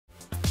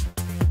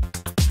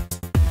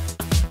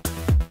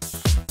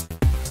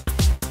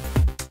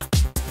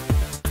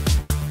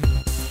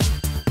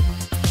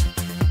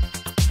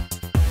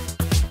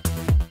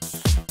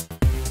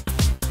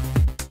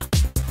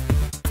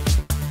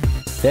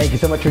Thank you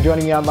so much for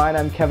joining me online.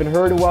 I'm Kevin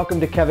Hurd, and welcome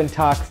to Kevin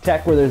Talks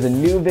Tech, where there's a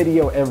new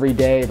video every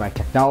day, my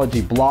technology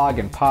blog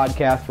and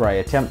podcast where I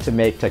attempt to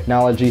make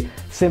technology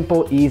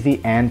simple, easy,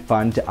 and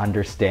fun to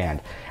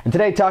understand. And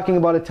today, talking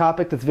about a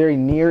topic that's very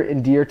near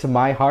and dear to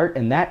my heart,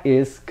 and that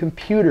is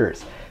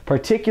computers.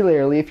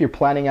 Particularly if you're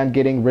planning on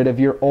getting rid of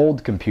your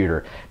old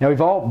computer. Now,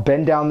 we've all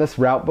been down this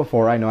route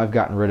before. I know I've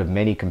gotten rid of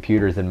many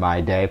computers in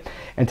my day.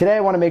 And today I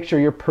want to make sure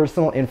your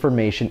personal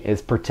information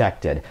is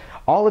protected.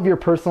 All of your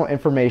personal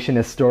information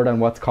is stored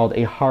on what's called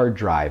a hard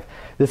drive.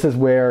 This is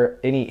where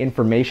any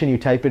information you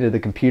type into the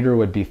computer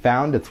would be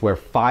found. It's where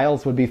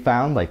files would be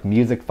found, like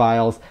music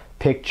files,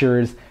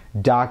 pictures,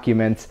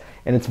 documents.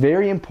 And it's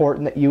very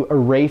important that you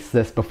erase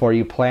this before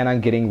you plan on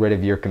getting rid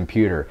of your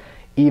computer.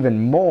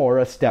 Even more,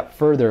 a step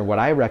further, what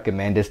I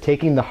recommend is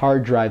taking the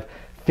hard drive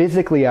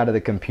physically out of the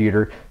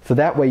computer, so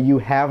that way you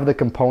have the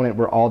component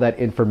where all that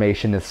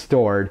information is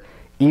stored.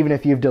 Even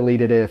if you've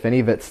deleted it, if any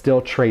of it's still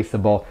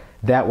traceable,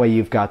 that way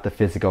you've got the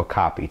physical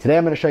copy. Today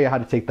I'm going to show you how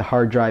to take the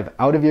hard drive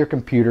out of your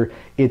computer.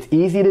 It's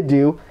easy to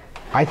do.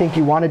 I think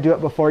you want to do it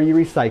before you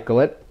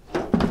recycle it.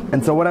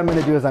 And so what I'm going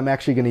to do is I'm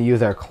actually going to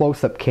use our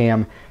close-up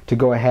cam to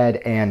go ahead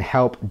and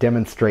help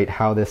demonstrate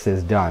how this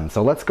is done.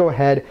 So let's go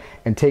ahead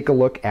and take a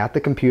look at the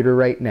computer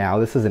right now.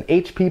 This is an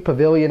HP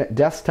Pavilion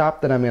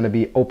desktop that I'm going to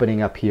be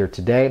opening up here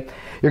today.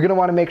 You're going to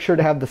want to make sure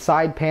to have the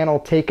side panel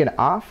taken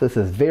off. This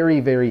is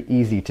very, very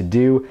easy to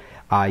do.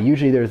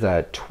 Usually there's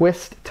a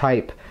twist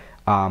type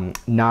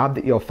knob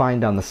that you'll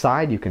find on the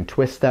side. You can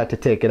twist that to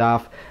take it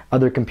off.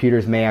 Other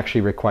computers may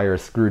actually require a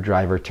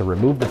screwdriver to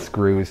remove the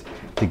screws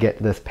to get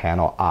this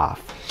panel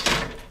off.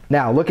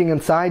 Now, looking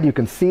inside, you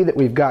can see that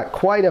we've got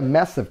quite a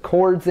mess of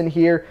cords in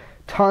here,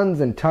 tons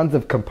and tons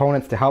of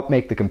components to help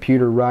make the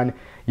computer run.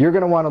 You're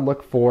going to want to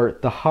look for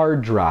the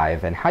hard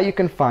drive, and how you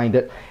can find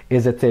it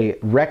is it's a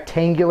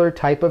rectangular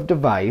type of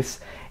device,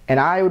 and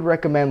I would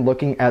recommend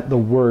looking at the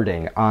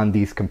wording on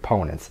these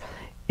components.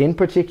 In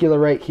particular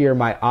right here,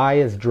 my eye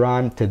is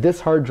drawn to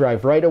this hard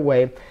drive right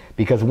away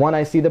because when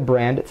I see the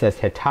brand, it says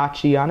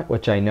Hitachi on it,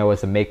 which I know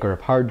is a maker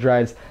of hard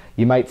drives.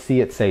 You might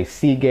see it say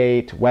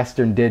Seagate,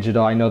 Western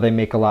Digital. I know they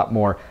make a lot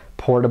more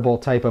portable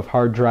type of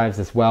hard drives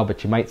as well,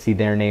 but you might see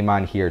their name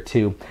on here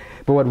too.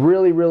 But what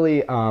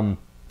really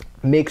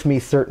makes me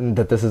certain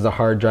that this is a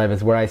hard drive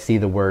is where I see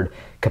the word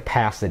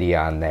capacity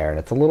on there. And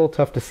it's a little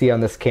tough to see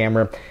on this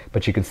camera,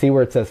 but you can see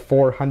where it says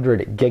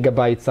 400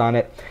 gigabytes on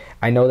it.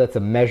 I know that's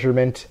a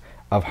measurement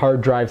of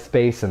hard drive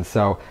space, and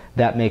so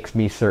that makes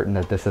me certain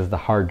that this is the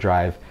hard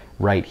drive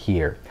right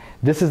here.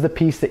 This is the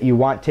piece that you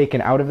want taken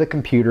out of the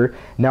computer.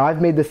 Now,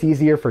 I've made this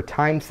easier for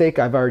time's sake.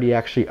 I've already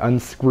actually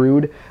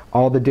unscrewed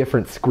all the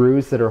different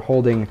screws that are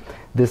holding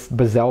this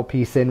bezel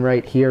piece in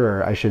right here,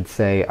 or I should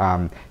say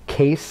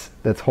case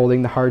that's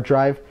holding the hard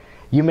drive.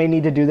 You may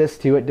need to do this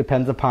too. It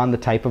depends upon the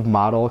type of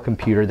model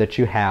computer that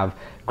you have.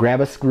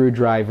 Grab a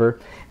screwdriver,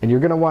 and you're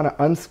going to want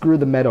to unscrew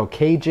the metal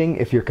caging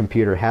if your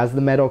computer has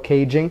the metal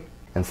caging.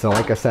 And so,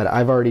 like I said,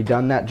 I've already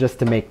done that just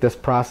to make this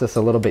process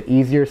a little bit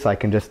easier, so I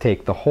can just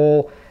take the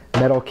whole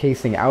metal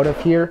casing out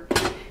of here.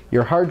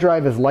 Your hard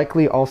drive is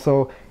likely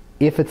also,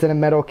 if it's in a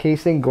metal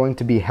casing, going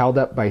to be held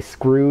up by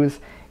screws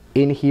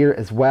in here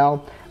as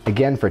well.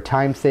 Again, for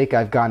time's sake,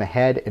 I've gone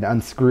ahead and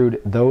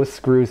unscrewed those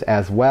screws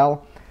as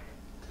well.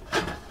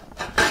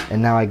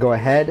 And now I go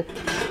ahead,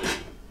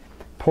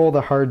 pull the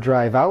hard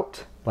drive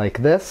out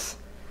like this,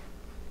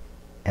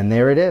 and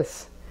there it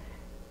is.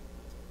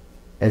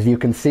 As you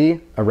can see,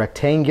 a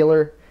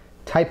rectangular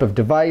type of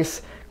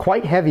device,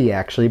 quite heavy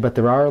actually, but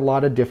there are a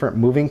lot of different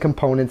moving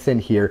components in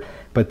here.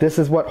 But this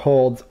is what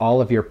holds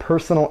all of your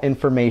personal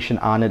information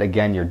on it.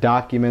 Again, your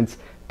documents,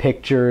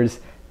 pictures,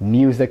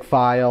 music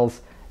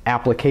files,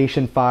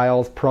 application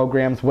files,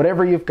 programs,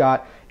 whatever you've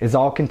got is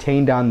all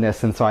contained on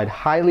this. And so I'd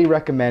highly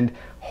recommend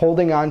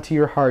holding on to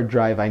your hard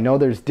drive. I know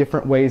there's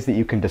different ways that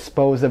you can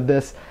dispose of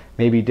this,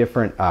 maybe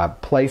different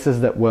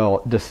places that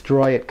will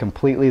destroy it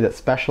completely that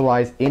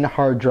specialize in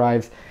hard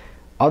drives.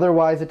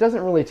 Otherwise, it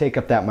doesn't really take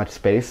up that much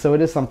space, so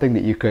it is something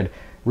that you could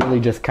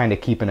really just kind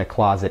of keep in a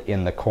closet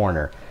in the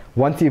corner.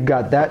 Once you've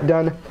got that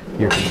done,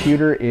 your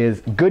computer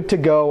is good to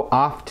go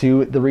off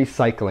to the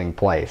recycling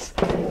place.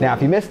 Now,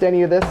 if you missed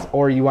any of this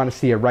or you want to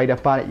see a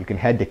write-up on it, you can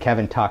head to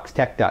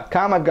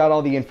kevintalkstech.com. I've got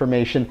all the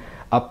information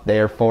up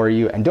there for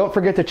you. And don't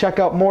forget to check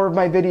out more of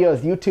my videos,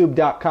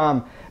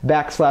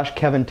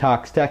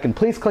 youtube.com/KevinTalksTech. And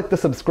please click the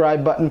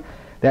subscribe button.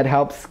 That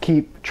helps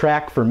keep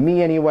track, for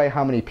me anyway,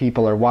 how many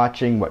people are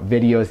watching, what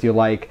videos you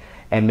like,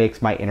 and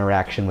makes my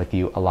interaction with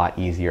you a lot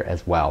easier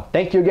as well.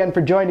 Thank you again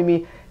for joining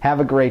me. Have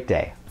a great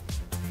day.